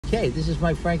Okay, this is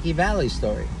my Frankie Valli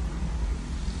story.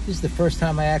 This is the first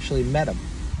time I actually met him.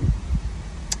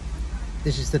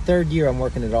 This is the third year I'm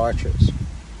working at Archer's.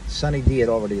 Sonny D had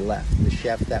already left, the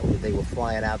chef they were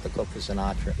flying out to cook for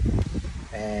Sinatra.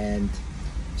 And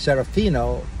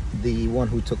Serafino, the one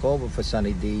who took over for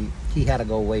Sonny D, he had to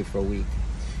go away for a week.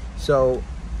 So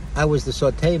I was the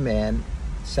saute man,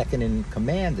 second in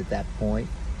command at that point,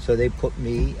 so they put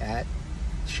me at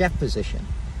chef position.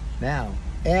 Now,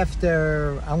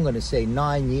 after, I'm going to say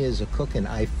 9 years of cooking,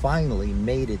 I finally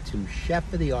made it to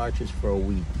chef of the Archers for a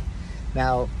week.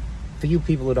 Now, for you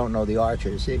people who don't know the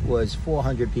Archers, it was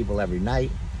 400 people every night,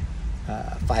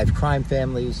 5 crime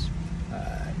families,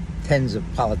 tens of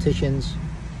politicians,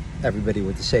 everybody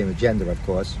with the same agenda, of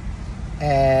course,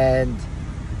 and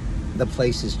the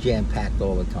place is jam-packed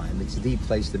all the time. It's the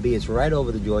place to be. It's right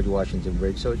over the George Washington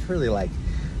Bridge, so it's really like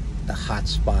the hot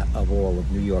spot of all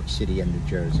of New York City and New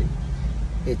Jersey.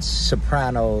 It's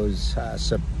Sopranos,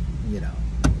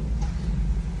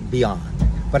 beyond.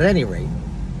 But at any rate,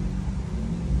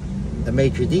 the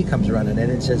maitre d' comes running in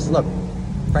and says, "Look,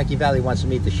 Frankie Valli wants to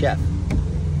meet the chef."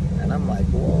 And I'm like,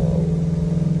 "Whoa,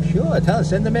 sure, tell us,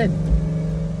 send them in."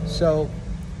 So,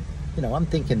 I'm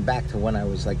thinking back to when I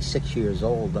was like 6 years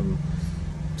old. I'm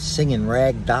singing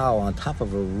Rag Doll on top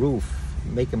of a roof,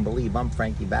 making believe I'm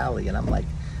Frankie Valli. And I'm like,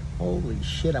 holy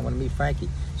shit, I want to meet Frankie.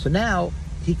 So now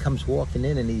he comes walking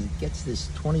in and he gets this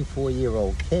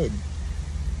 24-year-old kid.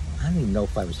 I don't even know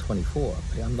if I was 24,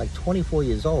 but I'm like 24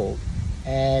 years old.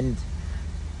 And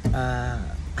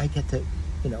I get to,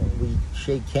 we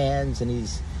shake hands, and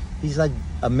he's like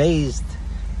amazed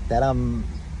that I'm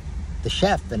the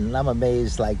chef, and I'm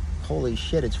amazed, like, holy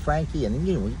shit, it's Frankie. And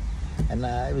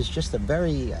it was just a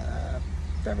very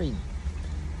very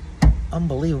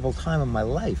unbelievable time in my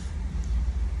life.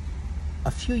 A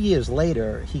few years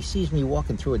later, he sees me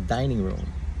walking through a dining room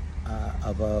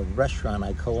of a restaurant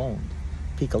I co-owned,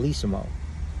 Piccolissimo.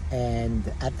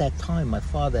 And at that time, my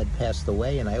father had passed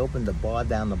away, and I opened a bar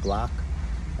down the block,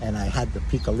 and I had the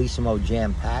Piccolissimo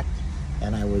jam-packed,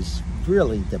 and I was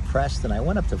really depressed. And I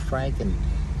went up to Frank, and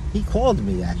he called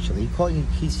me, actually.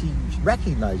 He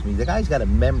recognized me. The guy's got a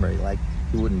memory like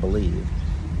you wouldn't believe.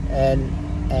 And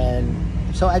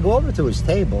so I go over to his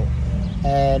table,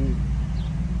 and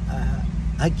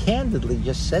I candidly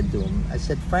just said to him, I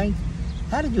said, "Frank,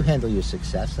 how did you handle your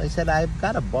success?" I said, "I've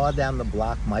got a bar down the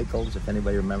block, Michael's, if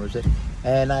anybody remembers it,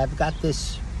 and I've got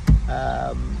this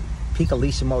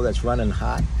Piccolissimo that's running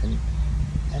hot, and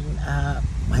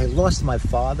I lost my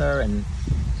father, and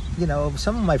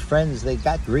some of my friends, they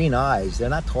got green eyes. They're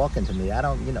not talking to me. I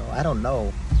don't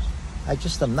know.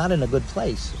 I'm not in a good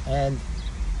place." And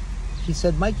he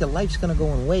said, "Mike, your life's going to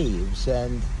go in waves,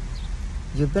 and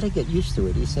you better get used to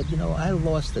it." He said, "I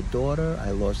lost a daughter.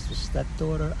 I lost a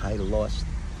stepdaughter. I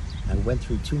went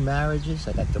through 2 marriages.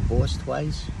 I got divorced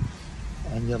twice.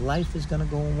 And your life is going to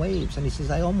go in waves." And he says,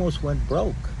 "I almost went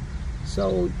broke.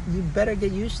 So you better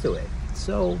get used to it."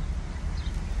 So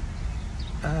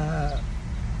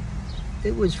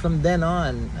it was from then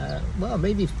on,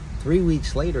 maybe 3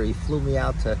 weeks later, he flew me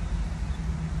out to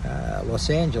Los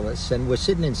Angeles, and we're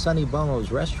sitting in Sonny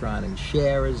Bono's restaurant, and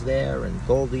Cher is there, and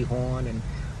Goldie Hawn, and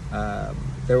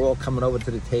they're all coming over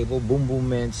to the table. Boom Boom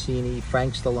Mancini,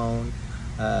 Frank Stallone,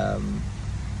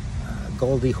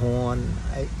 Goldie Hawn.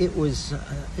 It was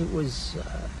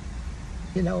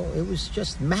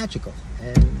just magical.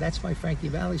 And that's my Frankie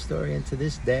Valli story, and to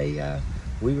this day,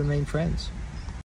 we remain friends.